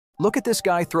Look at this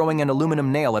guy throwing an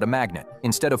aluminum nail at a magnet.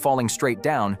 Instead of falling straight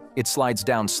down, it slides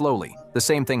down slowly. The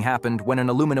same thing happened when an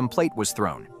aluminum plate was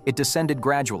thrown. It descended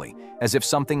gradually, as if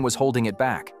something was holding it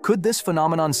back. Could this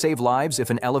phenomenon save lives if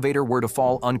an elevator were to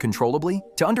fall uncontrollably?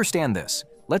 To understand this,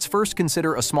 let's first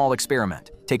consider a small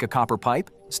experiment. Take a copper pipe,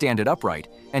 stand it upright,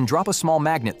 and drop a small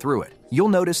magnet through it. You'll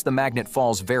notice the magnet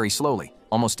falls very slowly,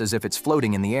 almost as if it's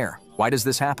floating in the air. Why does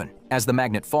this happen? As the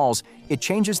magnet falls, it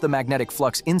changes the magnetic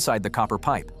flux inside the copper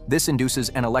pipe. This induces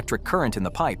an electric current in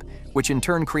the pipe, which in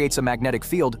turn creates a magnetic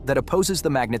field that opposes the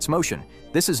magnet's motion.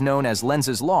 This is known as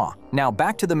Lenz's law. Now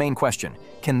back to the main question.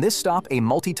 Can this stop a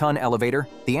multi-ton elevator?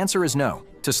 The answer is no.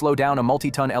 To slow down a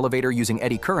multi-ton elevator using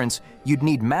eddy currents, you'd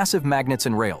need massive magnets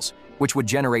and rails, which would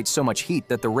generate so much heat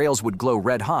that the rails would glow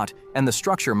red hot and the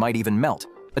structure might even melt.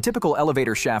 A typical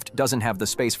elevator shaft doesn't have the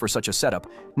space for such a setup,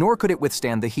 nor could it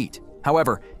withstand the heat.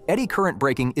 However, eddy current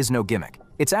braking is no gimmick.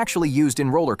 It's actually used in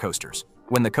roller coasters.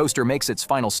 When the coaster makes its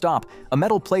final stop, a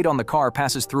metal plate on the car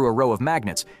passes through a row of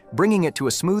magnets, bringing it to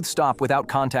a smooth stop without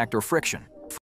contact or friction.